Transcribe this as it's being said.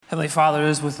Heavenly Father, it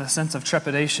is with a sense of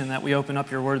trepidation that we open up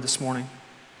your word this morning.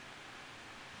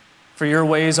 For your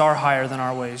ways are higher than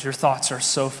our ways. Your thoughts are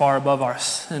so far above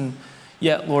us. And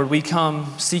yet, Lord, we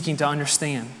come seeking to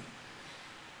understand.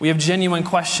 We have genuine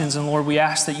questions, and Lord, we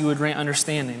ask that you would grant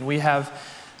understanding. We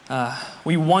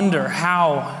wonder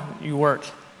how you work.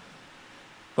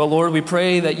 But Lord, we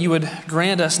pray that you would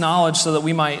grant us knowledge so that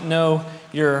we might know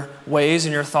your ways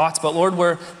and your thoughts. But Lord,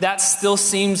 where that still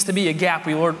seems to be a gap,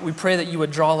 we pray that you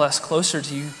would draw us closer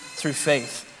to you through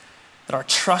faith, that our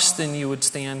trust in you would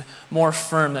stand more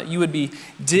firm, that you would be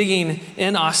digging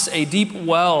in us a deep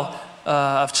well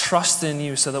of trust in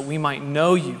you so that we might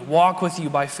know you, walk with you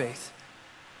by faith.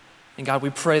 And God, we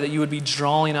pray that you would be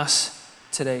drawing us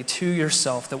today to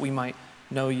yourself, that we might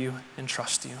know you and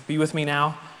trust you. Be with me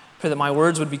now. Pray that my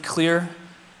words would be clear,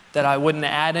 that I wouldn't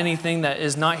add anything that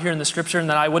is not here in the scripture, and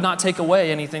that I would not take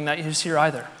away anything that is here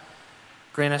either.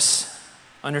 Grant us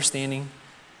understanding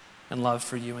and love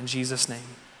for you. In Jesus' name,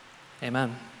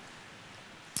 amen.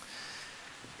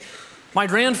 My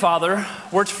grandfather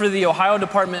worked for the Ohio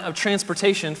Department of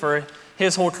Transportation for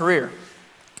his whole career.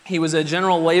 He was a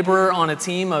general laborer on a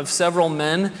team of several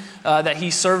men that he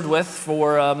served with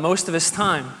for most of his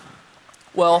time.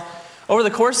 Well, over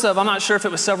the course of, I'm not sure if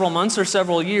it was several months or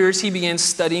several years, he began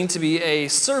studying to be a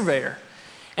surveyor.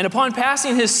 And upon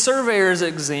passing his surveyor's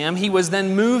exam, he was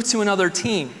then moved to another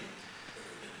team.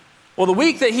 Well, the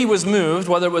week that he was moved,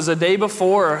 whether it was a day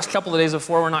before or a couple of days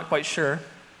before, we're not quite sure.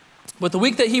 But the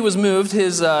week that he was moved,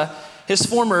 his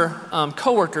former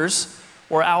coworkers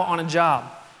were out on a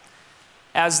job.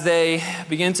 As they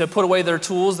began to put away their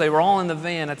tools, they were all in the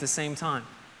van at the same time.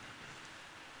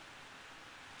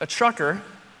 A trucker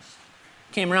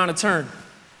came around a turn.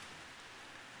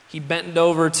 He bent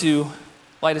over to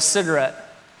light a cigarette.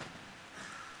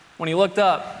 When he looked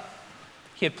up,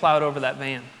 he had plowed over that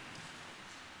van.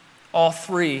 All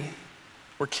three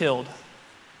were killed.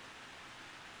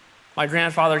 My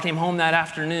grandfather came home that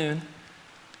afternoon.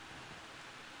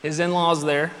 His in-laws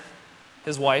there,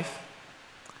 his wife,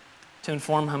 to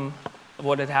inform him of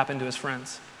what had happened to his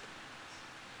friends.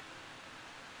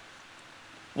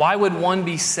 Why would one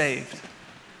be saved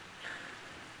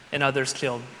and others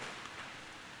killed?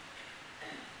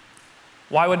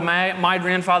 Why would my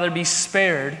grandfather be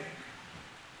spared,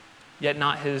 yet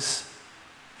not his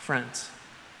friends?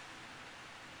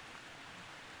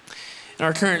 In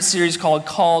our current series called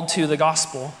Called to the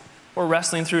Gospel, we're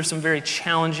wrestling through some very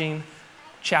challenging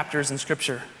chapters in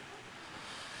Scripture.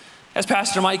 As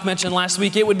Pastor Mike mentioned last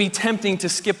week, it would be tempting to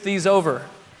skip these over.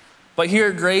 But here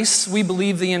at Grace, we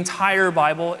believe the entire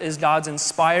Bible is God's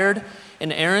inspired,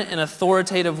 inerrant, and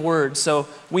authoritative word. So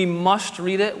we must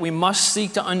read it, we must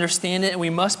seek to understand it, and we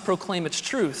must proclaim its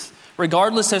truth,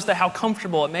 regardless as to how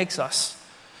comfortable it makes us.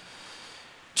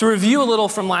 To review a little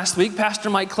from last week, Pastor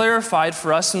Mike clarified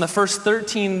for us in the first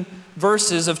 13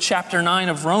 verses of chapter 9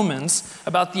 of Romans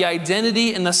about the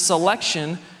identity and the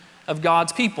selection of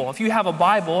God's people. If you have a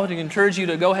Bible, I'd encourage you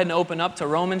to go ahead and open up to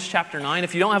Romans chapter 9.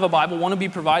 If you don't have a Bible, one will be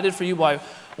provided for you by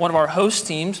one of our host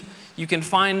teams. You can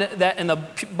find that in the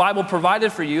Bible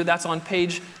provided for you. That's on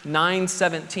page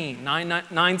 917,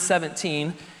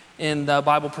 917 in the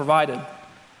Bible provided.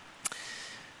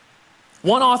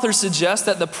 One author suggests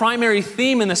that the primary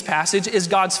theme in this passage is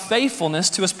God's faithfulness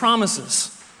to his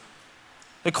promises.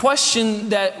 The question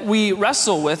that we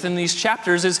wrestle with in these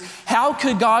chapters is, how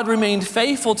could God remain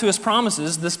faithful to his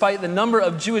promises despite the number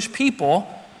of Jewish people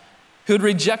who had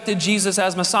rejected Jesus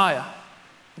as Messiah,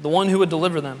 the one who would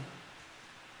deliver them?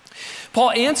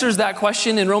 Paul answers that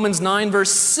question in Romans 9,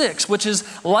 verse 6, which is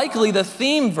likely the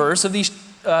theme verse of these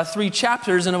 3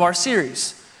 chapters and of our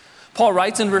series. Paul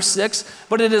writes in verse 6,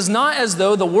 "But it is not as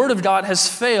though the word of God has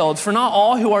failed, for not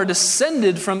all who are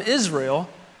descended from Israel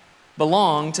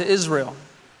belong to Israel."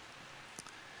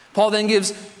 Paul then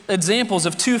gives examples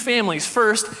of 2 families.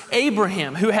 First,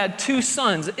 Abraham, who had 2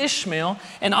 sons, Ishmael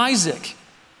and Isaac.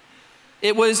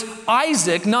 It was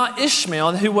Isaac, not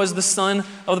Ishmael, who was the son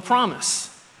of the promise.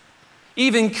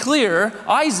 Even clearer,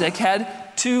 Isaac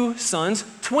had 2 sons,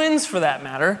 twins for that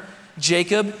matter,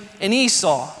 Jacob and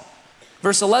Esau.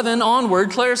 Verse 11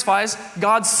 onward clarifies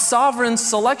God's sovereign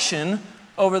selection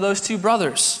over those 2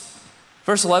 brothers.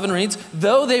 Verse 11 reads,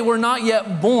 "Though they were not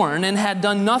yet born and had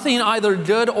done nothing either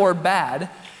good or bad,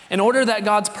 in order that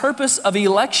God's purpose of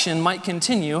election might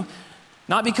continue,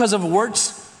 not because of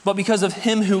works, but because of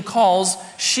him who calls,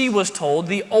 she was told,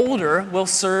 the older will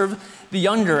serve the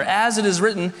younger. As it is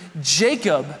written,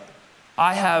 Jacob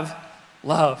I have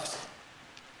loved,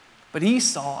 but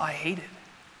Esau I hated."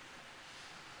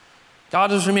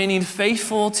 God was remaining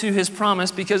faithful to his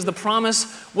promise because the promise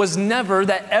was never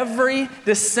that every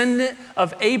descendant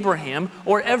of Abraham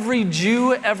or every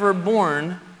Jew ever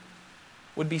born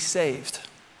would be saved.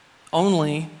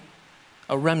 Only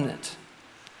a remnant.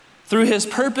 Through his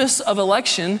purpose of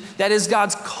election, that is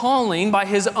God's calling by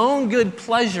his own good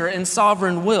pleasure and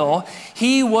sovereign will,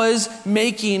 he was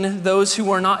making those who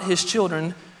were not his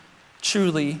children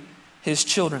truly his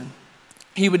children.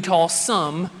 He would call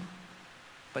some,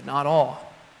 but not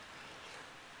all.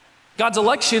 God's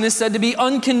election is said to be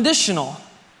unconditional,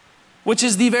 which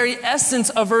is the very essence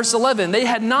of verse 11. They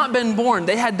had not been born.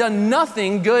 They had done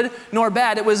nothing good nor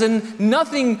bad. It was in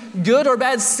nothing good or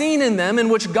bad seen in them in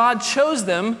which God chose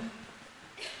them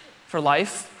for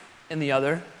life and the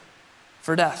other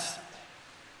for death.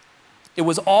 It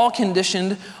was all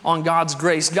conditioned on God's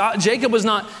grace. Jacob was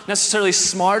not necessarily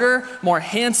smarter, more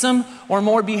handsome, or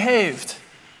more behaved.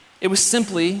 It was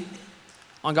simply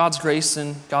on God's grace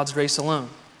and God's grace alone.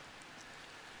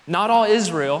 Not all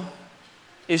Israel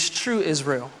is true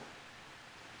Israel.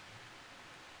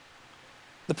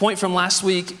 The point from last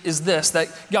week is this, that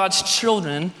God's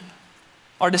children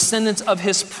are descendants of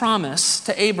his promise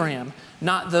to Abraham,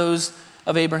 not those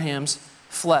of Abraham's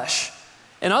flesh.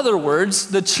 In other words,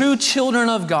 the true children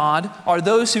of God are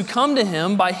those who come to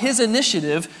him by his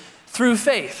initiative through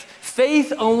faith.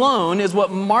 Faith alone is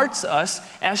what marks us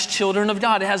as children of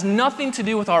God. It has nothing to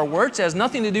do with our works. It has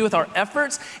nothing to do with our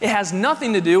efforts. It has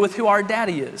nothing to do with who our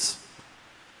daddy is.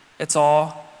 It's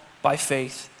all by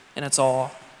faith, and it's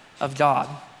all of God.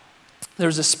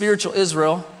 There's a spiritual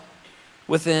Israel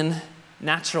within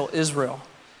natural Israel.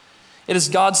 It is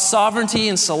God's sovereignty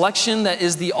and selection that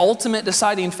is the ultimate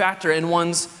deciding factor in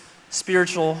one's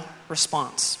spiritual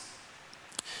response.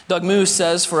 Doug Moo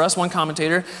says for us, one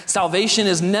commentator, salvation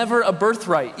is never a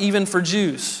birthright, even for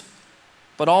Jews,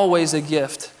 but always a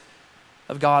gift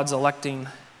of God's electing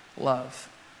love.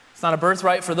 It's not a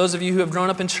birthright for those of you who have grown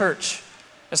up in church.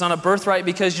 It's not a birthright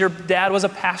because your dad was a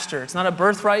pastor. It's not a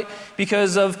birthright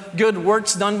because of good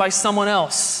works done by someone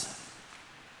else.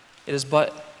 It is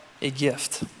but a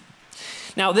gift.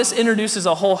 Now, this introduces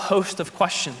a whole host of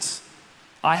questions.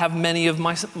 I have many of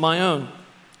my own.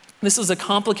 This is a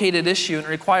complicated issue and it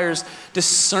requires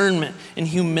discernment and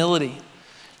humility.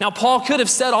 Now, Paul could have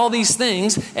said all these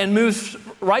things and moved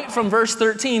right from verse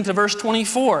 13 to verse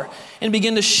 24 and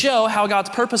begin to show how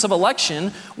God's purpose of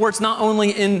election works not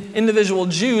only in individual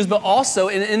Jews, but also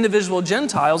in individual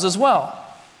Gentiles as well.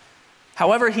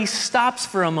 However, he stops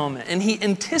for a moment and he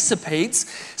anticipates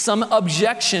some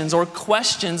objections or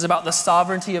questions about the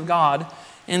sovereignty of God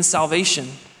in salvation.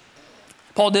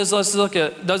 Paul does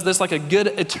this like a good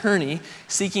attorney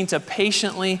seeking to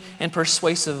patiently and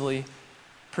persuasively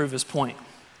prove his point.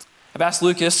 I've asked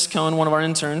Lucas Cohen, one of our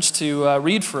interns, to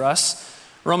read for us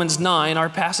Romans 9, our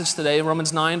passage today,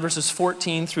 Romans 9, verses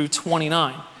 14 through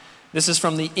 29. This is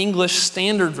from the English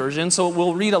Standard Version, so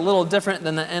we'll read a little different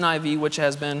than the NIV, which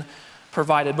has been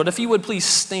provided. But if you would please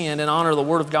stand and honor the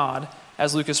Word of God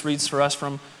as Lucas reads for us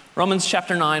from Romans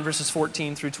chapter 9, verses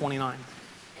 14 through 29.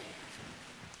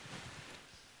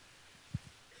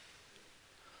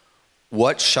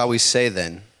 What shall we say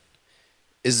then?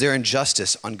 Is there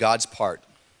injustice on God's part?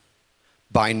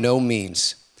 By no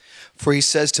means. For he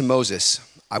says to Moses,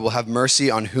 I will have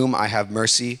mercy on whom I have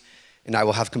mercy, and I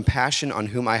will have compassion on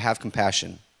whom I have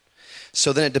compassion.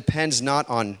 So then it depends not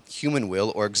on human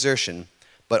will or exertion,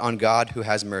 but on God who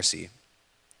has mercy.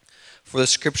 For the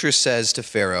scripture says to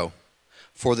Pharaoh,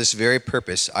 for this very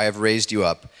purpose I have raised you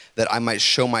up, that I might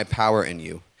show my power in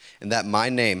you, and that my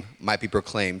name might be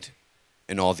proclaimed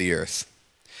in all the earth.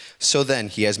 So then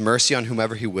he has mercy on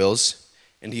whomever he wills,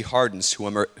 and he hardens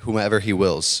whomever he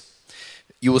wills.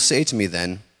 You will say to me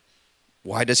then,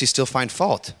 why does he still find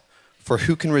fault? For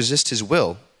who can resist his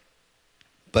will?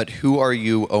 But who are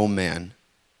you, O man,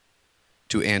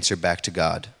 to answer back to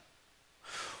God?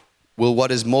 Will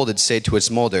what is molded say to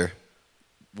its molder,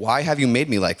 why have you made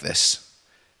me like this?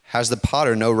 Has the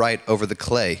potter no right over the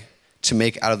clay to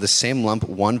make out of the same lump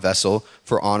one vessel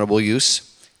for honorable use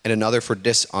and another for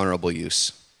dishonorable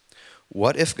use?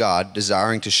 What if God,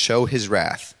 desiring to show his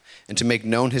wrath and to make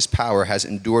known his power, has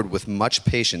endured with much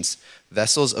patience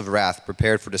vessels of wrath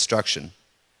prepared for destruction,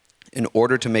 in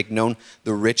order to make known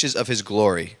the riches of his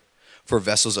glory for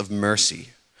vessels of mercy,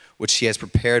 which he has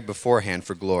prepared beforehand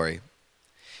for glory?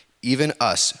 Even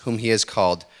us, whom he has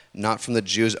called, not from the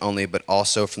Jews only, but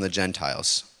also from the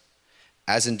Gentiles.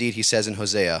 As indeed he says in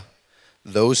Hosea,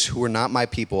 those who were not my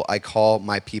people I call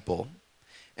my people,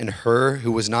 and her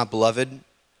who was not beloved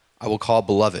I will call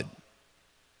beloved.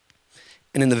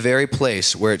 And in the very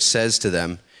place where it says to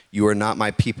them, you are not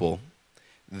my people,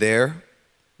 there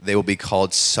they will be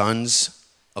called sons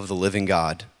of the living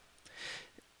God.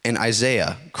 And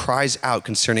Isaiah cries out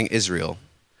concerning Israel,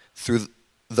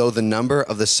 though the number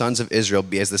of the sons of Israel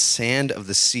be as the sand of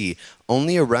the sea,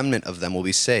 only a remnant of them will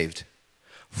be saved.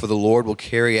 For the Lord will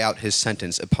carry out his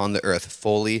sentence upon the earth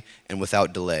fully and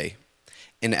without delay.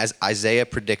 And as Isaiah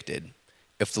predicted,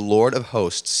 if the Lord of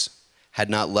hosts had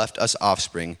not left us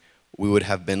offspring, we would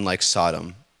have been like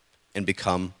Sodom and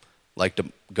become like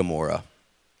Gomorrah.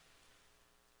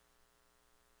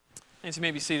 Thanks, you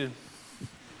may be seated.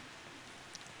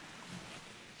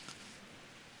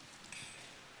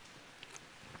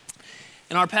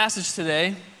 In our passage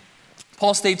today,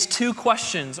 Paul states two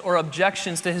questions or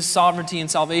objections to his sovereignty and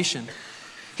salvation.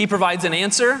 He provides an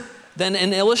answer, then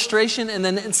an illustration, and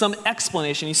then some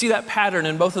explanation. You see that pattern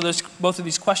in both of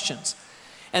these questions.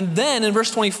 And then in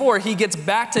verse 24, he gets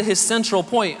back to his central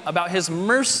point about his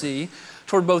mercy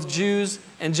toward both Jews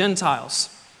and Gentiles.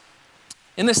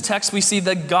 In this text, we see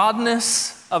the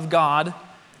godness of God,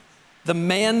 the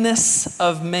manness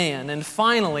of man, and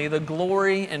finally, the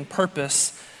glory and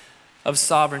purpose of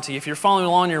sovereignty. If you're following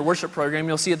along in your worship program,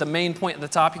 you'll see at the main point at the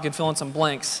top, you could fill in some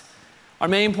blanks. Our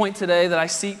main point today that I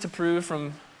seek to prove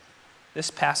from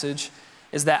this passage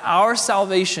is that our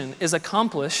salvation is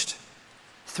accomplished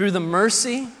through the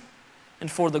mercy and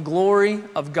for the glory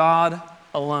of God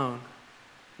alone,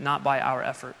 not by our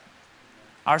effort.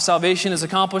 Our salvation is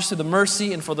accomplished through the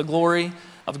mercy and for the glory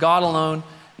of God alone,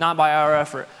 not by our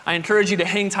effort. I encourage you to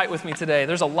hang tight with me today.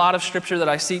 There's a lot of scripture that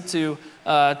I seek to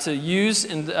use,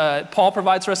 and Paul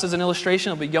provides for us as an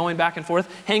illustration. I'll be going back and forth.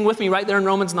 Hang with me right there in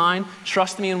Romans 9.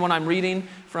 Trust me in what I'm reading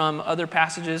from other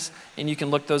passages, and you can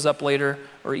look those up later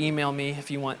or email me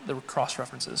if you want the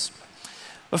cross-references.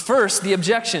 But first, the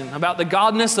objection about the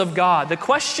godness of God. The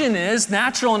question is,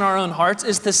 natural in our own hearts,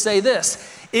 is to say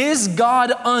this: is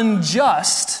God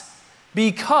unjust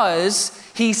because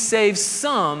he saves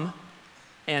some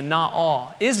and not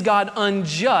all? Is God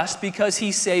unjust because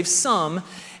he saves some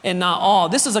and not all?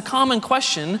 This is a common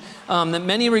question that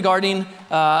many regarding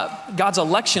God's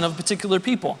election of particular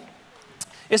people.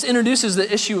 This introduces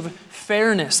the issue of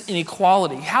fairness and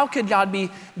equality. How could God be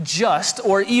just,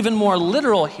 or even more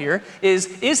literal here,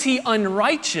 is he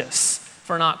unrighteous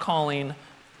for not calling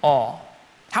all?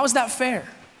 How is that fair?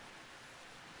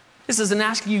 This is an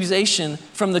accusation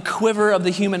from the quiver of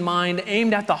the human mind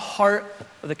aimed at the heart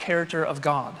of the character of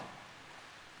God.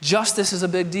 Justice is a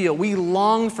big deal. We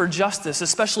long for justice,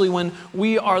 especially when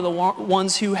we are the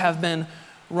ones who have been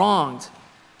wronged.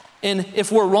 And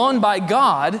if we're wronged by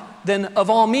God, then of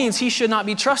all means, he should not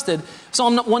be trusted.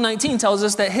 Psalm 119 tells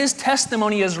us that his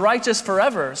testimony is righteous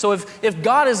forever. So if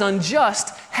God is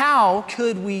unjust, how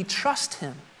could we trust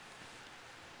him?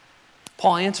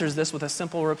 Paul answers this with a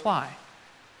simple reply.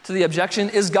 To the objection,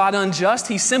 is God unjust?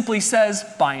 He simply says,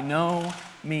 by no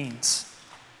means.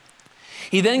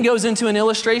 He then goes into an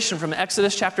illustration from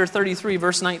Exodus chapter 33,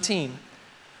 verse 19.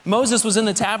 Moses was in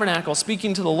the tabernacle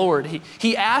speaking to the Lord.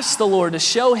 He asked the Lord to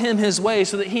show him his way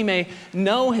so that he may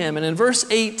know him. And in verse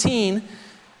 18,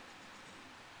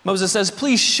 Moses says,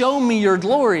 please show me your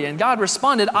glory. And God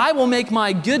responded, I will make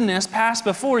my goodness pass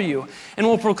before you and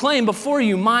will proclaim before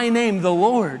you my name, the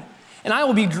Lord. And I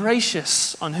will be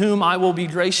gracious on whom I will be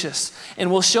gracious, and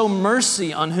will show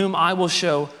mercy on whom I will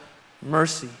show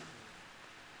mercy.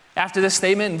 After this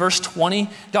statement in verse 20,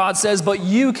 God says, but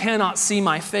you cannot see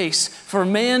my face, for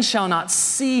man shall not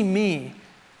see me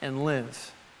and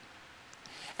live.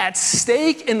 At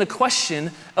stake in the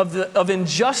question of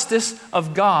injustice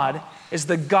of God is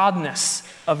the godness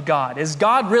of God. Is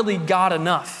God really God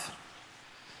enough?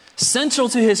 Central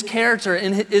to his character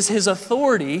is his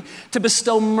authority to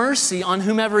bestow mercy on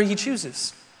whomever he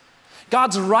chooses.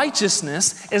 God's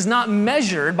righteousness is not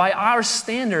measured by our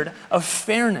standard of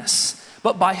fairness,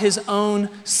 but by his own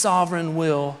sovereign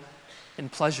will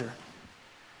and pleasure.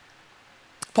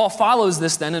 Paul follows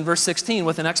this then in verse 16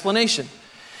 with an explanation.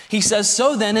 He says,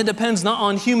 so then it depends not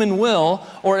on human will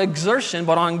or exertion,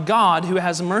 but on God who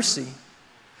has mercy.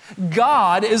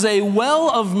 God is a well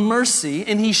of mercy,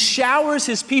 and he showers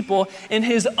his people in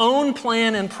his own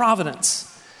plan and providence.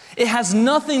 It has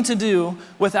nothing to do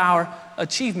with our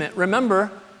achievement. Remember,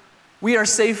 we are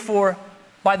saved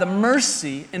by the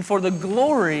mercy and for the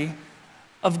glory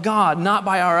of God, not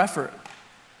by our effort.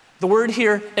 The word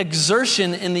here,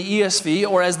 exertion in the ESV,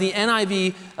 or as the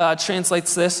NIV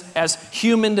translates this as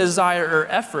human desire or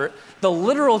effort, the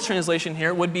literal translation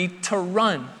here would be to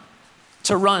run.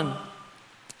 To run.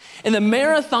 In the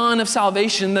marathon of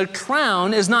salvation, the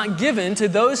crown is not given to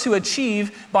those who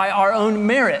achieve by our own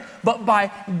merit, but by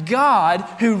God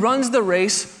who runs the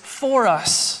race for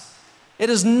us. It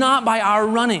is not by our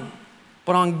running,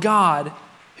 but on God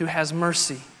who has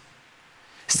mercy.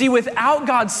 See, without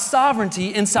God's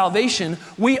sovereignty in salvation,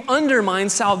 we undermine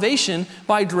salvation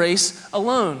by grace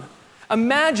alone.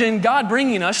 Imagine God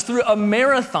bringing us through a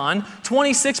marathon,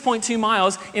 26.2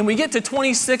 miles, and we get to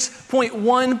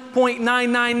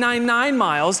 26.1.9999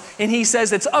 miles, and he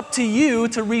says it's up to you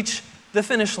to reach the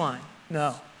finish line.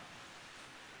 No.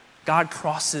 God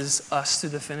crosses us to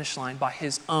the finish line by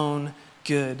his own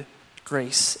good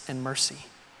grace and mercy.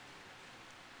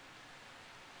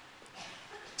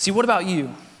 See, what about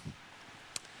you?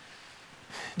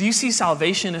 Do you see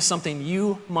salvation as something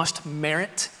you must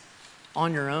merit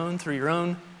on your own, through your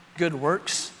own good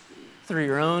works, through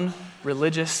your own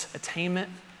religious attainment,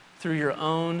 through your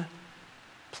own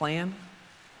plan?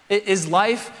 Is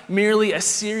life merely a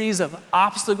series of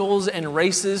obstacles and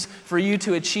races for you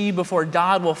to achieve before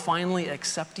God will finally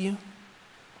accept you?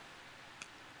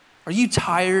 Are you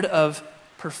tired of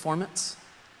performance?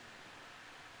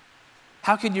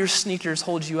 How could your sneakers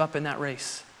hold you up in that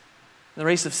race? The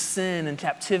race of sin and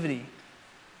captivity.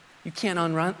 You can't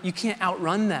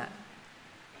outrun that,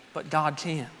 but God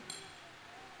can.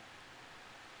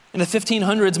 In the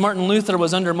 1500s, Martin Luther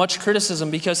was under much criticism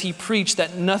because he preached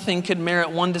that nothing could merit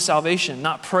one to salvation,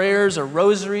 not prayers or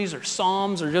rosaries or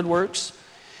psalms or good works.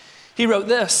 He wrote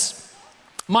this,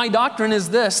 "My doctrine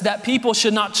is this, that people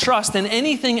should not trust in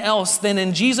anything else than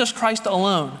in Jesus Christ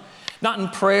alone, not in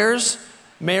prayers,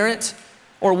 merit,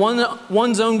 or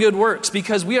one's own good works,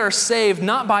 because we are saved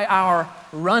not by our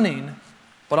running,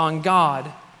 but on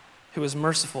God who is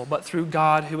merciful, but through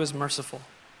God who is merciful."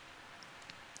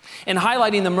 In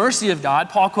highlighting the mercy of God,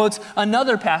 Paul quotes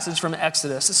another passage from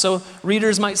Exodus, so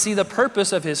readers might see the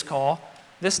purpose of his call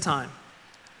this time.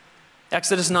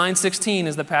 Exodus 9:16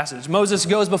 is the passage. Moses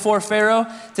goes before Pharaoh,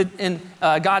 and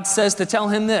God says to tell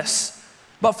him this,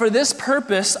 "But for this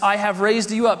purpose I have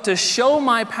raised you up, to show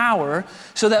my power,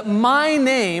 so that my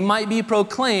name might be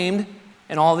proclaimed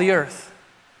in all the earth."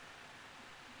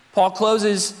 Paul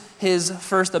closes his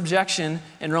first objection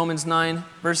in Romans 9,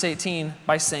 verse 18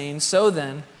 by saying, "So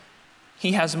then,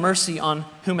 he has mercy on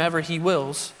whomever he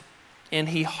wills, and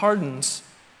he hardens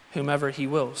whomever he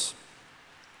wills."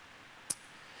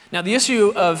 Now, the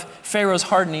issue of Pharaoh's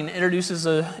hardening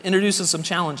introduces some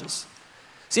challenges.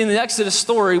 See, in the Exodus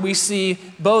story, we see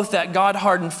both that God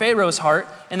hardened Pharaoh's heart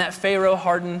and that Pharaoh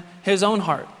hardened his own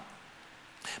heart.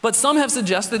 But some have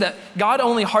suggested that God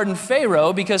only hardened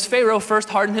Pharaoh because Pharaoh first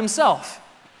hardened himself.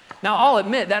 Now, I'll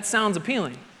admit that sounds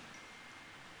appealing.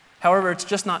 However, it's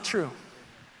just not true.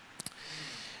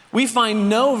 We find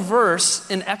no verse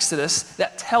in Exodus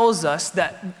that tells us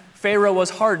that Pharaoh was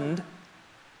hardened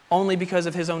only because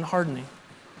of his own hardening.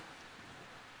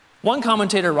 One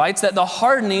commentator writes that the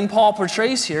hardening Paul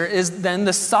portrays here is then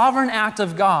the sovereign act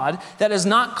of God that is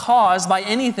not caused by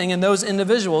anything in those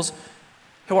individuals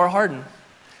who are hardened.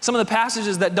 Some of the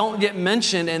passages that don't get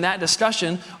mentioned in that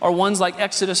discussion are ones like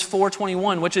Exodus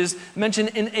 4:21, which is mentioned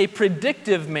in a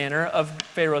predictive manner of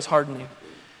Pharaoh's hardening.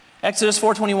 Exodus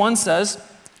 4:21 says,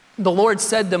 "The Lord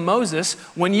said to Moses,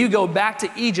 when you go back to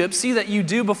Egypt, see that you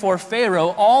do before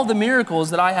Pharaoh all the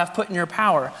miracles that I have put in your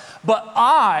power. But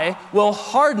I will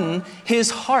harden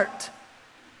his heart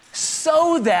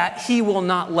so that he will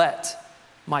not let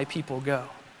my people go."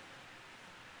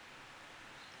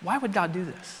 Why would God do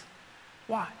this?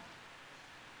 Why?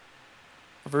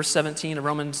 Verse 17 of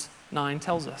Romans 9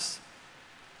 tells us,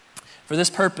 "For this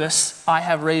purpose I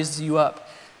have raised you up,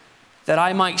 that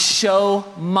I might show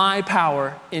my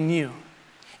power in you,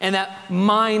 and that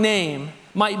my name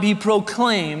might be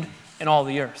proclaimed in all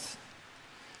the earth."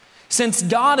 Since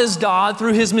God is God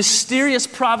through his mysterious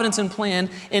providence and plan,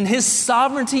 in his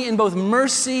sovereignty in both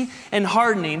mercy and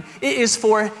hardening, it is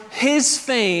for his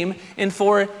fame and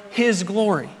for his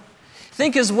glory.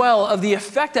 Think as well of the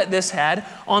effect that this had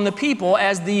on the people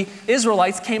as the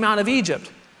Israelites came out of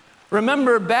Egypt.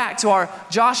 Remember back to our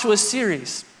Joshua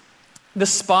series. The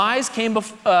spies came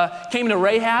to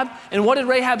Rahab, and what did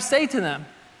Rahab say to them?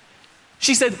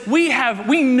 She said,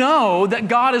 we know that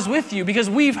God is with you because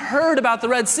we've heard about the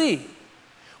Red Sea.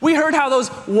 We heard how those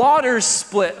waters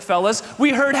split, fellas. We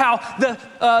heard how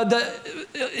the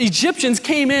Egyptians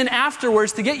came in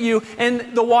afterwards to get you,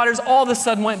 and the waters all of a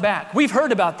sudden went back. We've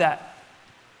heard about that.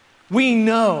 We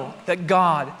know that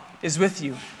God is with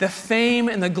you. The fame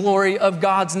and the glory of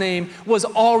God's name was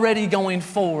already going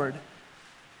forward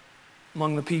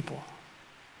among the people.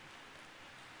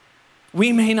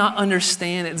 We may not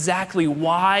understand exactly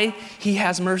why he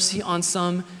has mercy on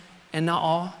some and not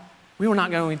all. We were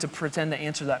not going to pretend to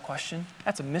answer that question.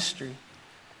 That's a mystery.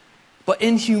 But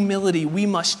in humility, we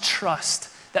must trust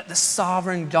that the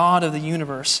sovereign God of the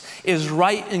universe is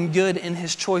right and good in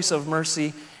his choice of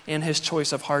mercy and his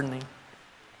choice of hardening.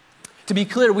 To be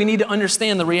clear, we need to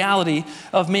understand the reality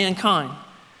of mankind.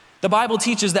 The Bible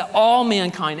teaches that all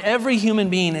mankind, every human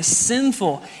being, is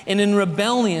sinful and in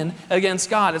rebellion against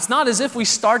God. It's not as if we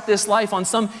start this life on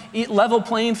some level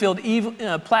playing field,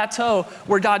 plateau,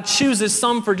 where God chooses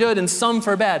some for good and some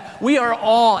for bad. We are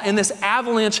all in this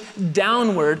avalanche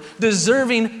downward,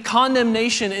 deserving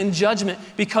condemnation and judgment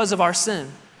because of our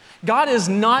sin. God is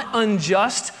not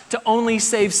unjust to only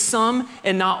save some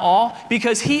and not all,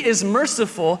 because he is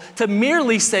merciful to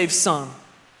merely save some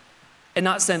and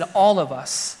not send all of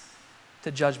us to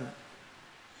judgment.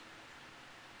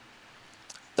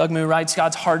 Doug Moo writes,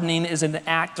 God's hardening is an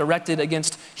act directed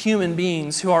against human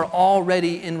beings who are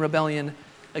already in rebellion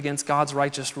against God's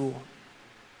righteous rule.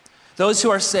 Those who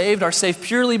are saved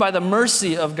purely by the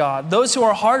mercy of God. Those who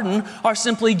are hardened are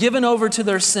simply given over to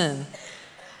their sin,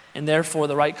 and therefore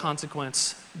the right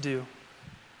consequence due.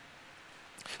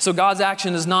 So God's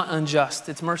action is not unjust,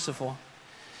 it's merciful.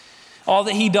 All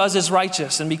that he does is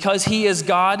righteous, and because he is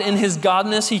God, in his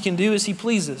godness, he can do as he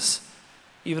pleases,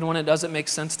 even when it doesn't make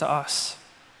sense to us.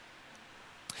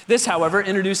 This, however,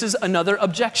 introduces another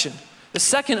objection. The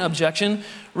second objection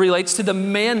relates to the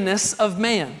manness of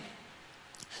man.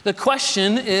 The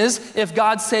question is, if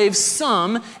God saves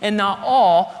some and not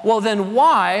all, well then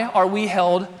why are we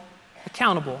held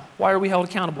accountable? Why are we held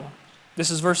accountable?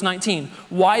 This is verse 19.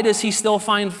 Why does he still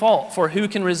find fault? For who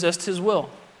can resist his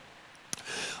will?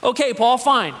 Okay, Paul,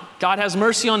 fine. God has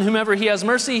mercy on whomever he has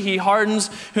mercy. He hardens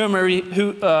whomever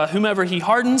he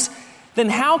hardens. Then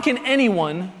how can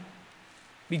anyone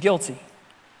be guilty?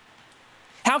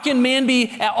 How can man be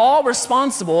at all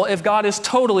responsible if God is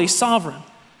totally sovereign?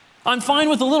 I'm fine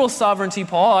with a little sovereignty,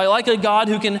 Paul. I like a God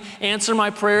who can answer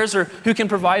my prayers or who can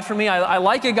provide for me. I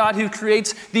like a God who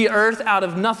creates the earth out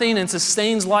of nothing and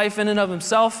sustains life in and of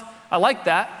himself. I like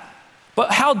that.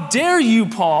 But how dare you,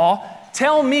 Paul,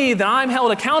 tell me that I'm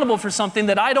held accountable for something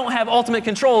that I don't have ultimate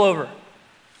control over?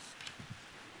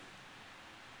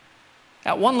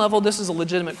 At one level, this is a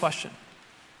legitimate question.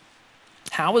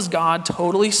 How is God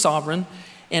totally sovereign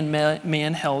and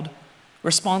man held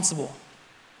responsible?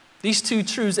 These two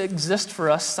truths exist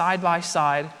for us side by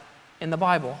side in the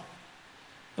Bible,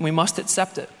 and we must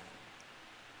accept it.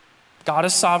 God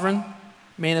is sovereign,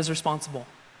 man is responsible.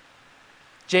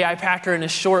 J.I. Packer, in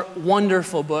his short,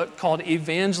 wonderful book called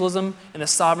Evangelism and the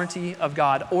Sovereignty of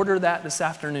God, order that this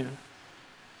afternoon.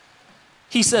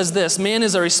 He says this: man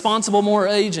is a responsible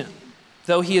moral agent,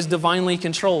 though he is divinely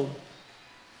controlled.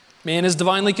 Man is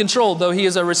divinely controlled, though he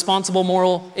is a responsible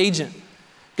moral agent.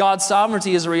 God's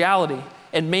sovereignty is a reality,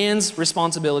 and man's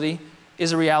responsibility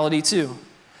is a reality too.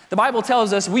 The Bible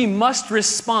tells us we must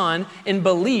respond in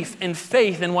belief and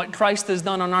faith in what Christ has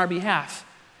done on our behalf.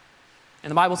 And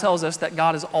the Bible tells us that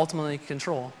God is ultimately in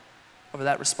control over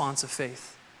that response of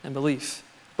faith and belief.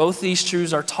 Both these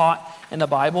truths are taught in the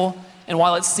Bible, and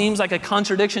while it seems like a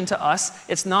contradiction to us,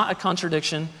 it's not a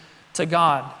contradiction to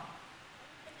God.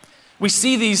 We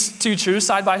see these two truths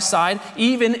side by side,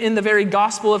 even in the very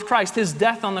gospel of Christ, his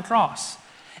death on the cross.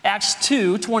 Acts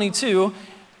 2:22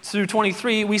 through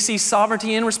 23, we see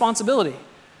sovereignty and responsibility.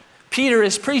 Peter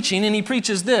is preaching, and he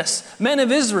preaches this: Men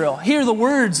of Israel, hear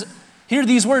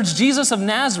these words, Jesus of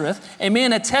Nazareth, a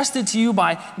man attested to you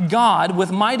by God with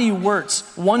mighty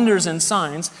works, wonders, and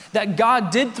signs, that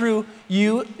God did through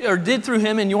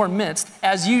him in your midst,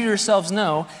 as you yourselves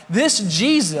know. This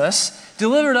Jesus,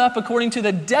 delivered up according to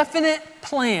the definite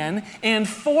plan and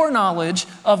foreknowledge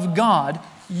of God,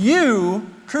 you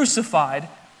crucified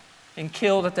and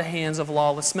killed at the hands of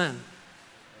lawless men.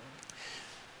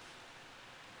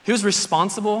 Who's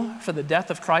responsible for the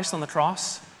death of Christ on the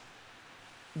cross?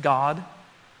 God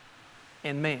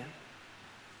and man.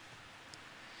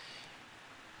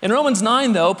 In Romans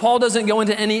 9, though, Paul doesn't go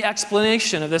into any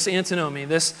explanation of this antinomy,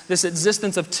 this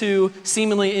existence of two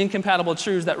seemingly incompatible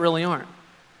truths that really aren't.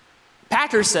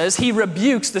 Packer says he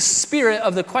rebukes the spirit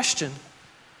of the question.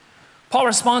 Paul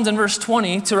responds in verse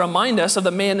 20 to remind us of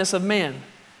the madness of man.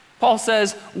 Paul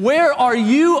says, "Where are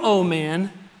you, O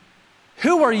man?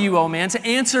 Who are you, O man, to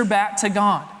answer back to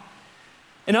God?"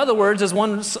 In other words, as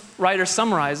one writer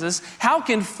summarizes, how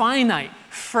can finite,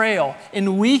 frail,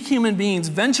 and weak human beings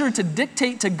venture to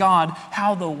dictate to God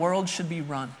how the world should be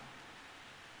run?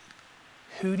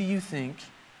 Who do you think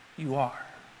you are?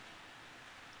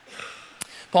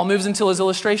 Paul moves into his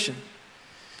illustration.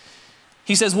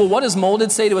 He says, well, what does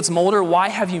molded say to its molder? Why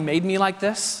have you made me like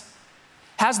this?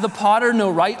 Has the potter no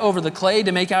right over the clay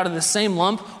to make out of the same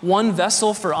lump one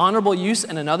vessel for honorable use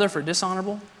and another for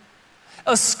dishonorable?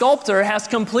 A sculptor has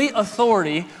complete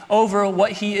authority over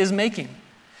what he is making.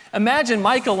 Imagine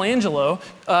Michelangelo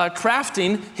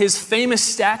crafting his famous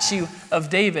statue of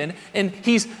David, and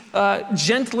he's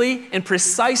gently and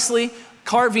precisely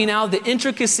carving out the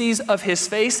intricacies of his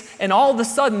face, and all of a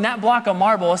sudden that block of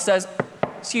marble says,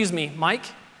 "Excuse me, Mike,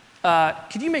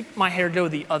 could you make my hair go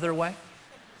the other way?"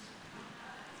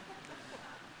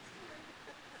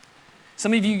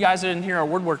 Some of you guys in here are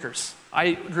woodworkers.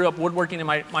 I grew up woodworking in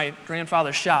my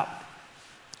grandfather's shop.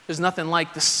 There's nothing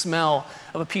like the smell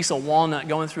of a piece of walnut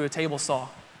going through a table saw.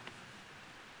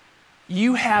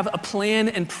 You have a plan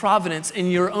and providence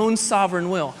in your own sovereign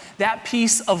will. That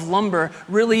piece of lumber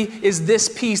really is this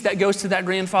piece that goes to that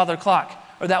grandfather clock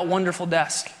or that wonderful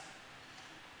desk.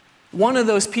 One of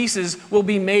those pieces will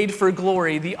be made for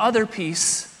glory. The other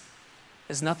piece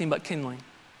is nothing but kindling.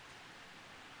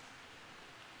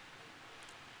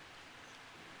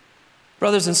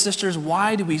 Brothers and sisters,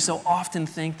 why do we so often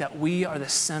think that we are the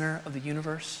center of the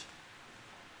universe?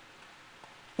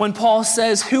 When Paul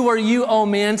says, "Who are you, O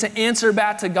man, to answer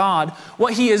back to God?"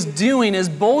 what he is doing is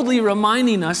boldly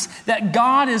reminding us that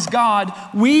God is God,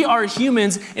 we are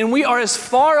humans, and we are as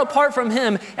far apart from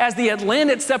him as the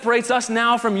Atlantic separates us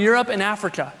now from Europe and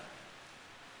Africa.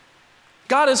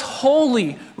 God is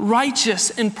holy, righteous,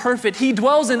 and perfect. He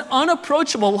dwells in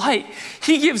unapproachable light.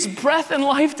 He gives breath and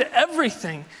life to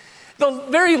everything. The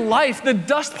very life, the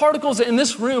dust particles in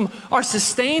this room are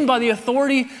sustained by the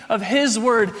authority of his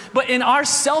word. But in our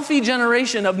selfie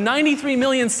generation of 93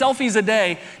 million selfies a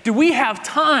day, do we have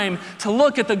time to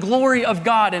look at the glory of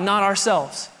God and not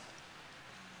ourselves?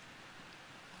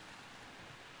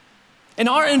 In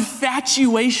our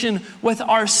infatuation with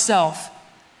ourselves,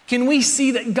 can we see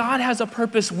that God has a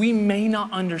purpose we may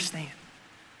not understand?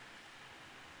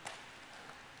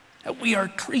 That we are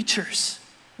creatures,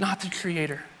 not the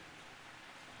creator.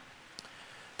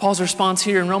 Paul's response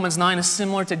here in Romans 9 is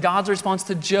similar to God's response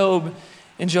to Job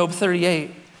in Job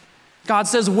 38. God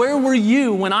says, "Where were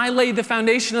you when I laid the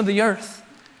foundation of the earth?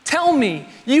 Tell me,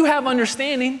 you have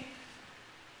understanding.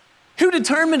 Who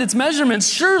determined its measurements?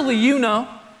 Surely you know."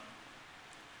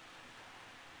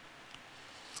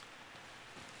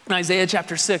 In Isaiah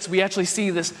chapter 6, we actually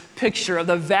see this picture of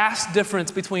the vast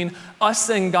difference between us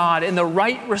and God and the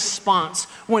right response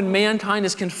when mankind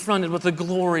is confronted with the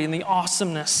glory and the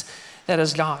awesomeness that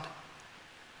is God.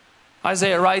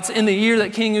 Isaiah writes, "In the year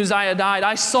that King Uzziah died,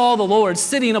 I saw the Lord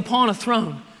sitting upon a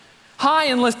throne, high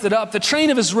and lifted up. The train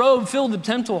of his robe filled the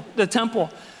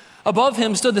temple. Above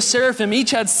him stood the seraphim.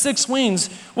 Each had 6 wings.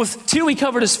 With 2 he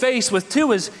covered his face, with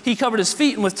 2 he covered his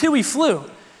feet, and with 2 he flew.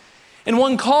 And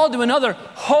one called to another,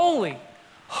 'Holy,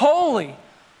 holy,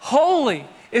 holy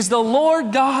is the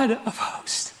Lord God of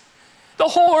hosts. The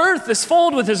whole earth is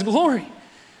filled with his glory.'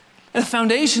 And the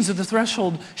foundations of the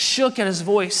threshold shook at his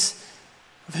voice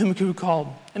of him who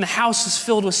called, and the house was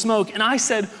filled with smoke. And I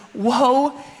said,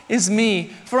 'Woe is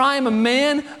me, for I am a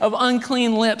man of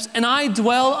unclean lips, and I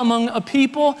dwell among a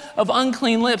people of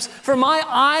unclean lips. For my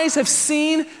eyes have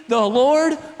seen the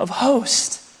Lord of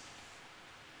hosts.'"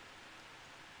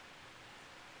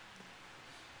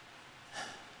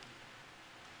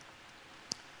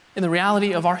 In the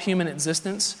reality of our human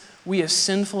existence, we as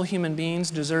sinful human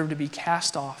beings deserve to be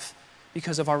cast off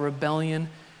because of our rebellion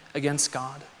against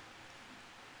God.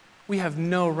 We have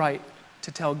no right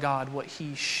to tell God what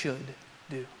he should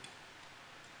do.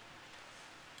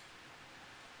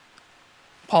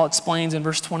 Paul explains in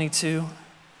verse 22,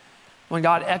 when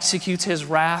God executes his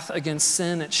wrath against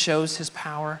sin, it shows his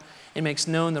power and makes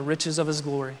known the riches of his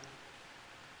glory.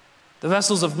 The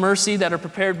vessels of mercy that are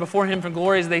prepared before him for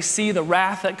glory, as they see the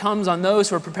wrath that comes on those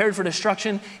who are prepared for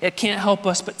destruction, it can't help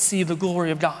us but see the glory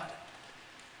of God.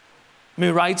 He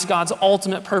writes, God's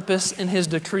ultimate purpose in his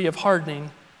decree of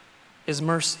hardening is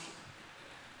mercy.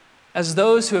 As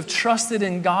those who have trusted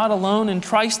in God alone and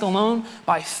Christ alone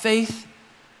by faith,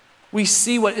 we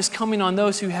see what is coming on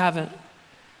those who haven't.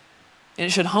 And it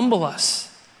should humble us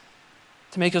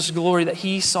to make us glory that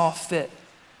he saw fit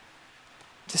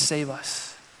to save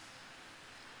us.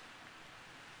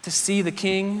 To see the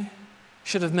King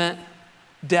should have meant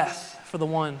death for the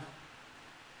one.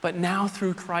 But now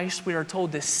through Christ, we are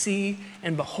told to see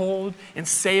and behold and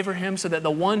savor him so that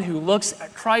the one who looks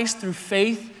at Christ through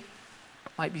faith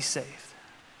might be saved.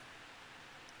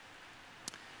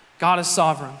 God is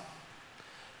sovereign.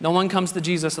 No one comes to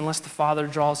Jesus unless the Father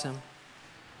draws him.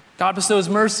 God bestows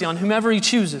mercy on whomever he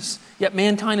chooses, yet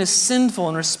mankind is sinful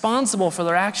and responsible for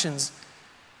their actions.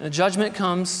 And the judgment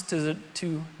comes to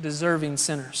deserving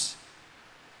sinners.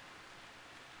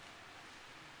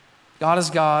 God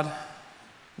is God,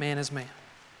 man is man.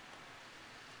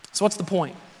 So what's the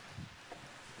point?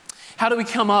 How do we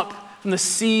come up from the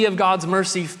sea of God's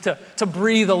mercy to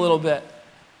breathe a little bit?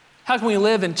 How can we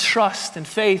live in trust and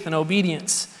faith and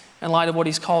obedience in light of what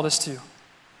he's called us to?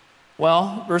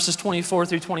 Well, verses 24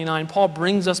 through 29, Paul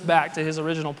brings us back to his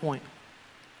original point.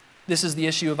 This is the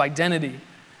issue of identity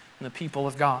in the people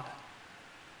of God.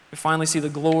 We finally see the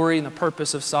glory and the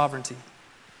purpose of sovereignty.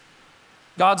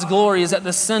 God's glory is at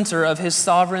the center of his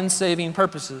sovereign saving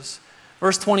purposes.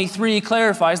 Verse 23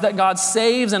 clarifies that God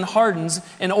saves and hardens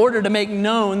in order to make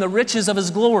known the riches of his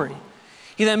glory.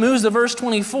 He then moves to verse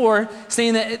 24,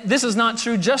 saying that this is not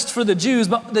true just for the Jews,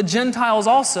 but the Gentiles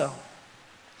also.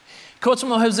 Quotes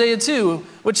from Hosea 2,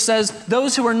 which says,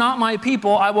 "Those who are not my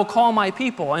people, I will call my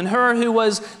people, and her who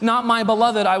was not my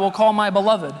beloved, I will call my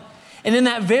beloved." And in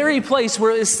that very place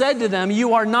where it is said to them,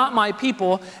 "You are not my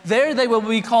people," there they will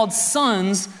be called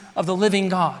sons of the living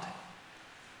God.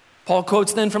 Paul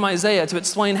quotes then from Isaiah to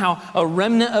explain how a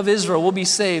remnant of Israel will be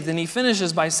saved. And he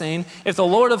finishes by saying, "If the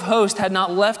Lord of hosts had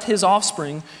not left his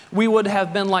offspring, we would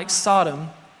have been like Sodom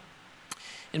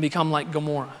and become like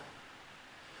Gomorrah."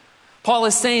 Paul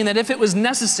is saying that if it was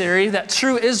necessary that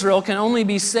true Israel can only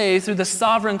be saved through the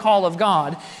sovereign call of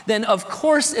God, then of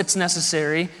course it's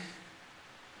necessary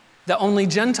that only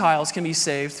Gentiles can be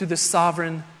saved through the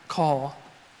sovereign call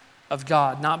of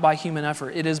God, not by human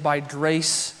effort. It is by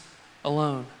grace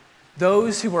alone.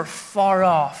 Those who were far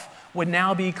off would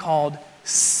now be called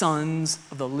sons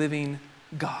of the living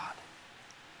God.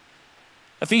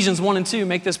 Ephesians 1 and 2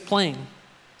 make this plain.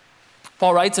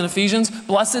 Paul writes in Ephesians,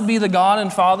 "Blessed be the God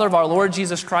and Father of our Lord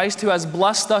Jesus Christ, who has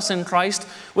blessed us in Christ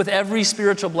with every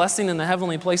spiritual blessing in the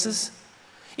heavenly places,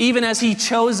 even as he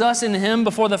chose us in him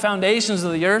before the foundations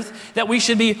of the earth, that we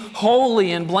should be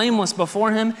holy and blameless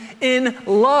before him. In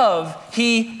love,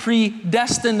 he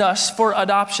predestined us for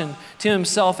adoption to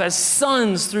himself as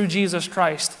sons through Jesus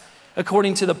Christ,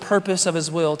 according to the purpose of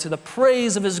his will, to the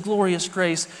praise of his glorious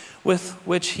grace with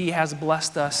which he has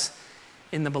blessed us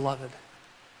in the beloved."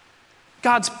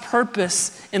 God's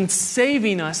purpose in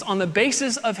saving us on the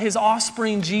basis of his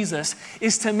offspring Jesus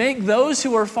is to make those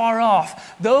who are far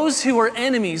off, those who are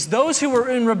enemies, those who are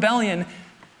in rebellion,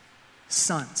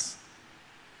 sons,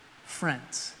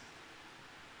 friends.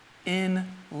 In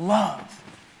love,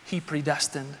 he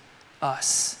predestined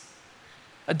us.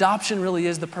 Adoption really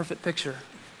is the perfect picture.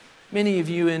 Many of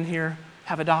you in here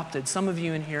have adopted. Some of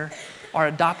you in here are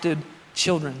adopted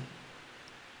children.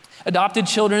 Adopted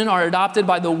children are adopted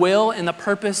by the will and the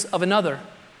purpose of another.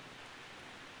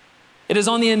 It is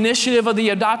on the initiative of the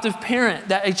adoptive parent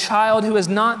that a child who is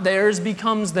not theirs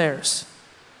becomes theirs.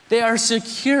 They are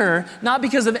secure, not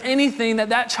because of anything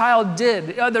that child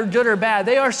did, either good or bad.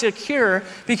 They are secure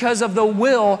because of the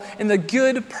will and the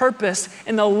good purpose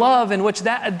and the love in which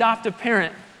that adoptive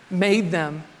parent made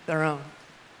them their own.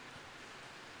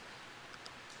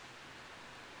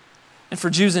 And for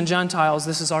Jews and Gentiles,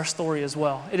 this is our story as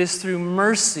well. It is through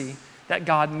mercy that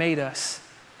God made us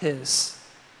his,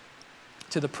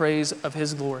 to the praise of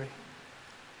his glory.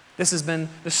 This has been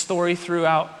the story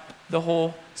throughout the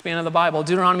whole span of the Bible.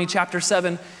 Deuteronomy chapter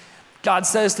 7, God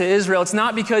says to Israel, "It's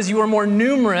not because you are more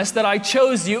numerous that I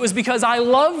chose you, it was because I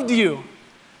loved you."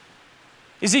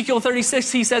 Ezekiel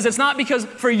 36, he says, "It's not because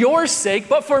for your sake,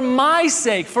 but for my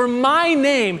sake, for my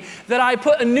name, that I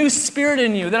put a new spirit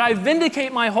in you, that I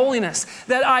vindicate my holiness,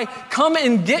 that I come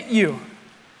and get you."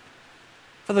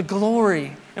 For the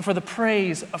glory and for the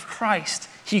praise of Christ,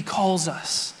 he calls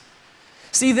us.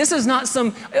 See, this is not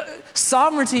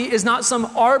sovereignty is not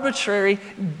some arbitrary,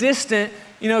 distant,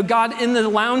 God in the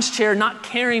lounge chair not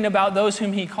caring about those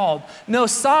whom he called. No,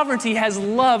 sovereignty has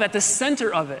love at the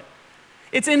center of it.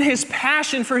 It's in his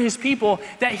passion for his people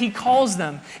that he calls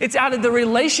them. It's out of the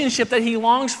relationship that he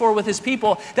longs for with his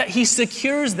people that he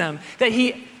secures them, that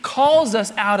he calls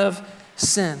us out of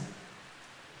sin.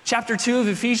 Chapter 2 of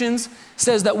Ephesians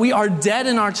says that we are dead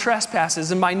in our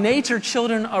trespasses and by nature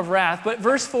children of wrath. But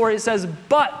verse 4, it says,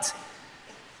 "But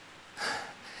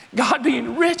God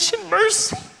being rich in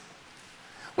mercy,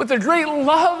 with the great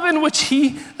love in which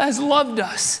he has loved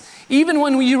us, even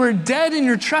when you were dead in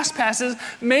your trespasses,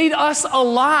 made us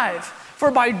alive.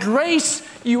 For by grace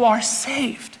you are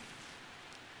saved."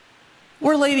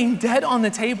 We're laying dead on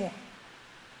the table.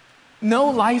 No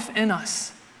life in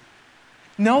us.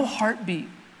 No heartbeat.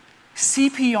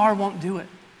 CPR won't do it.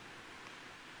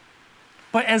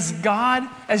 But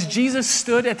as Jesus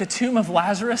stood at the tomb of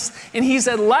Lazarus and he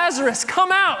said, "Lazarus,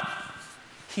 come out,"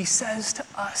 he says to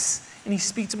us, and he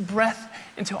speaks breath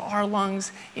into our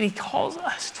lungs, and he calls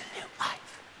us to new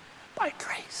life by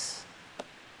grace.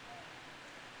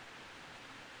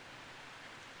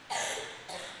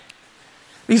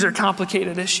 These are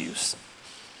complicated issues.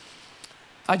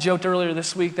 I joked earlier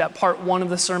this week that part 1 of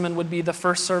the sermon would be the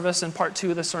first service and part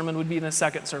 2 of the sermon would be in the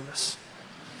second service.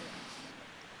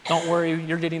 Don't worry,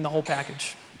 you're getting the whole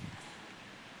package.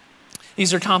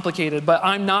 These are complicated, but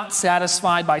I'm not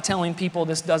satisfied by telling people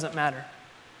this doesn't matter.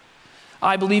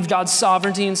 I believe God's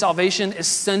sovereignty and salvation is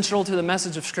central to the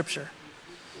message of Scripture.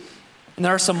 And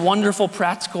there are some wonderful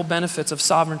practical benefits of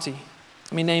sovereignty.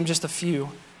 Let me name just a few.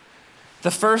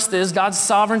 The first is God's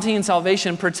sovereignty and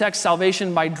salvation protects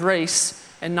salvation by grace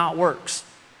and not works.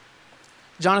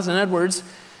 Jonathan Edwards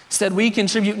said, "We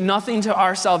contribute nothing to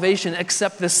our salvation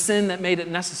except the sin that made it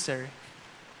necessary."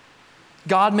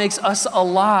 God makes us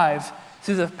alive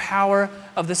through the power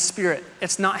of the Spirit.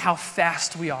 It's not how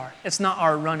fast we are. It's not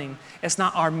our running. It's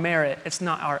not our merit. It's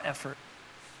not our effort.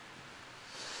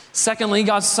 Secondly,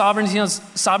 God's sovereignty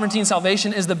and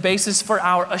salvation is the basis for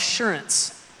our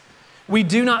assurance. We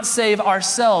do not save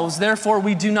ourselves, therefore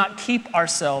we do not keep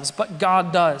ourselves, but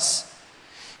God does.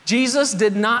 Jesus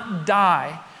did not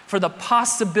die for the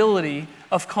possibility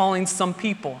of calling some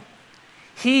people.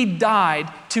 He died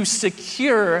to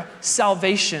secure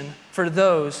salvation for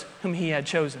those whom he had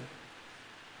chosen.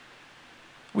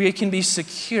 We can be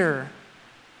secure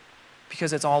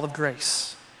because it's all of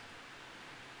grace.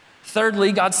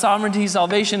 Thirdly, God's sovereignty and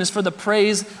salvation is for the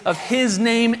praise of his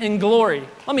name and glory.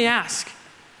 Let me ask,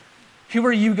 who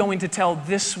are you going to tell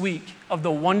this week of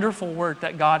the wonderful work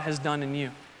that God has done in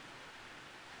you?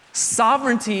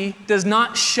 Sovereignty does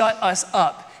not shut us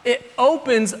up. It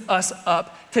opens us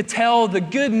up to tell the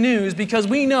good news because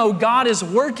we know God is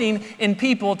working in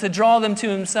people to draw them to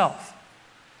himself.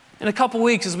 In a couple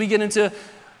weeks, as we get into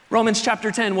Romans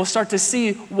chapter 10, we'll start to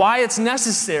see why it's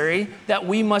necessary that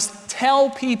we must tell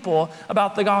people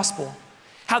about the gospel,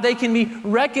 how they can be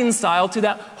reconciled to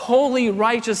that holy,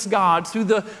 righteous God through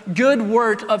the good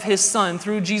work of his Son,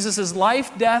 through Jesus' life,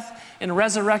 death, and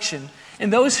resurrection.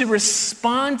 And those who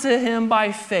respond to him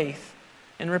by faith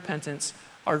and repentance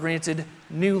are granted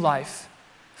new life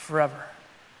forever.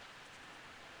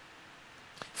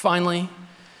 Finally,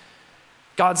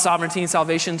 God's sovereignty and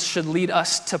salvation should lead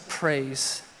us to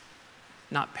praise,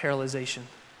 not paralyzation.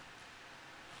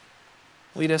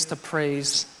 Lead us to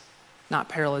praise, not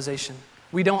paralyzation.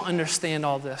 We don't understand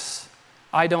all this.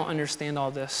 I don't understand all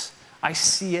this. I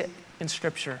see it in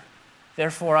Scripture.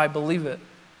 Therefore, I believe it.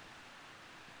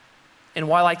 And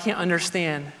while I can't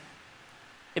understand,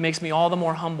 it makes me all the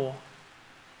more humble.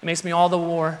 It makes me all the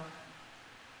more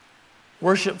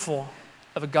worshipful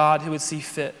of a God who would see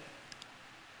fit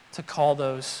to call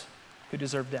those who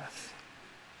deserve death.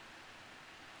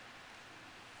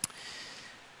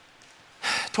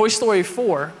 Toy Story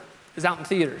 4 is out in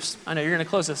theaters. I know you're going to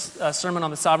close this sermon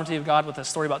on the sovereignty of God with a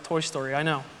story about Toy Story. I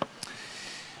know.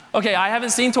 Okay, I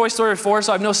haven't seen Toy Story 4,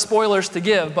 so I have no spoilers to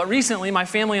give. But recently, my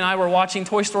family and I were watching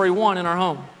Toy Story 1 in our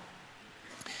home.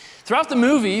 Throughout the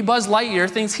movie, Buzz Lightyear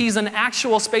thinks he's an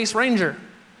actual space ranger.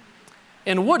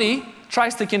 And Woody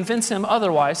tries to convince him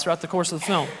otherwise throughout the course of the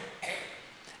film.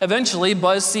 Eventually,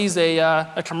 Buzz sees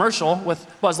a commercial with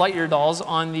Buzz Lightyear dolls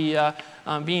on the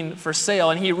being for sale,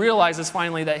 and he realizes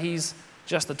finally that he's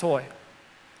just a toy.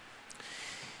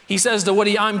 He says to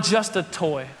Woody, "I'm just a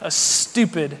toy, a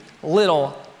stupid,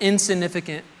 little,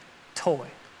 insignificant toy."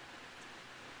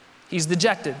 He's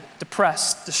dejected,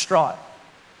 depressed, distraught.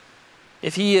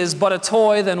 If he is but a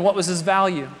toy, then what was his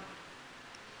value?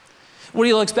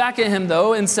 Woody looks back at him,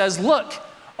 though, and says, "Look,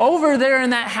 over there in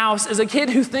that house is a kid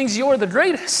who thinks you're the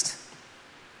greatest.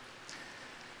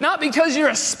 Not because you're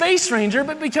a space ranger,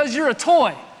 but because you're a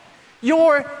toy.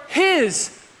 You're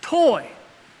his toy."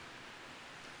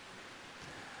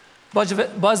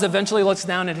 Buzz eventually looks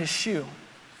down at his shoe.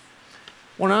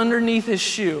 When underneath his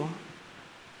shoe,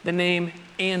 the name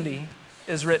Andy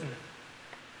is written.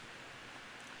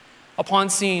 Upon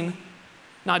seeing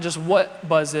not just what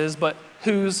Buzz is, but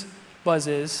whose Buzz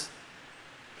is,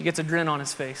 he gets a grin on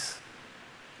his face.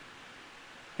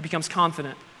 He becomes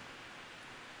confident.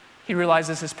 He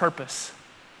realizes his purpose,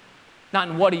 not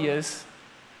in what he is,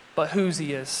 but whose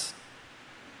he is.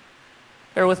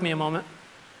 Bear with me a moment.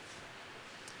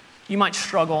 You might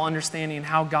struggle understanding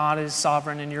how God is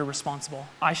sovereign and you're responsible.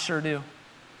 I sure do.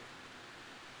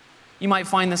 You might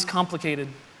find this complicated.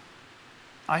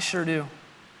 I sure do.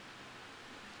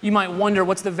 You might wonder,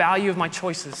 what's the value of my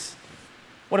choices?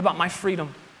 What about my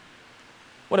freedom?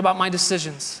 What about my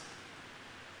decisions?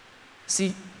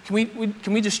 See,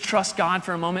 can we just trust God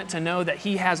for a moment to know that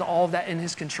he has all of that in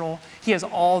his control? He has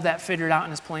all of that figured out in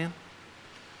his plan?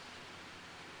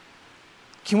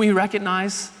 Can we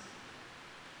recognize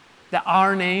that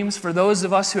our names, for those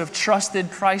of us who have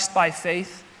trusted Christ by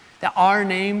faith, that our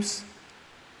names,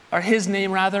 or his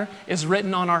name rather, is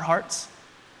written on our hearts?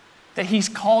 That he's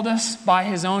called us by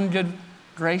his own good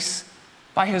grace,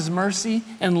 by his mercy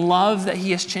and love that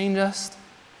he has changed us?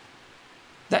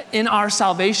 That in our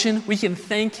salvation, we can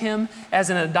thank him as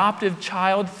an adoptive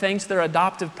child thanks their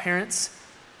adoptive parents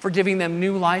for giving them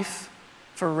new life,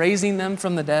 for raising them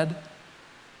from the dead.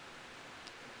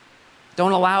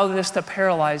 Don't allow this to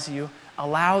paralyze you.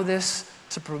 Allow this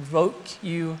to provoke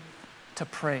you to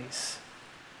praise.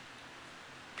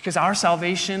 Because our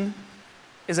salvation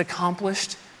is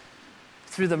accomplished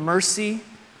through the mercy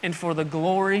and for the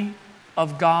glory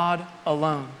of God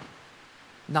alone.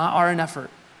 Not our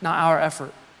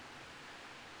effort.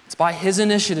 It's by his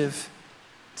initiative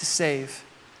to save.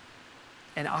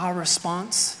 And our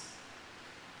response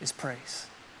is praise.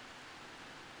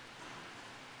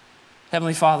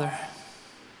 Heavenly Father,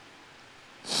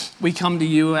 we come to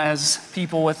you as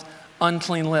people with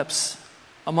unclean lips,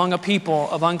 among a people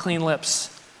of unclean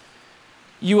lips.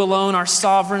 You alone are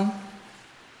sovereign.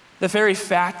 The very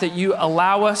fact that you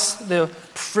allow us the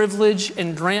privilege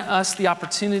and grant us the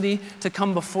opportunity to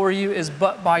come before you is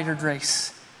but by your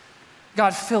grace.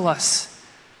 God, fill us,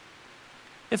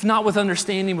 if not with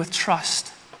understanding, with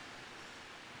trust,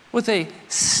 with a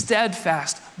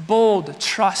steadfast, bold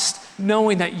trust,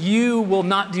 knowing that you will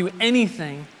not do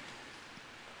anything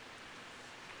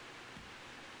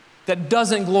that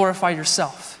doesn't glorify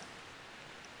yourself.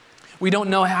 We don't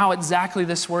know how exactly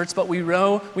this works, but we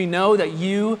know that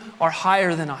you are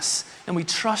higher than us, and we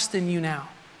trust in you now.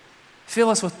 Fill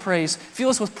us with praise. Fill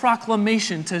us with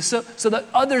proclamation so that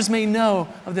others may know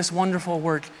of this wonderful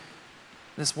work,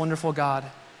 this wonderful God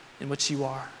in which you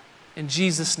are. In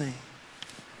Jesus' name,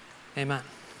 amen.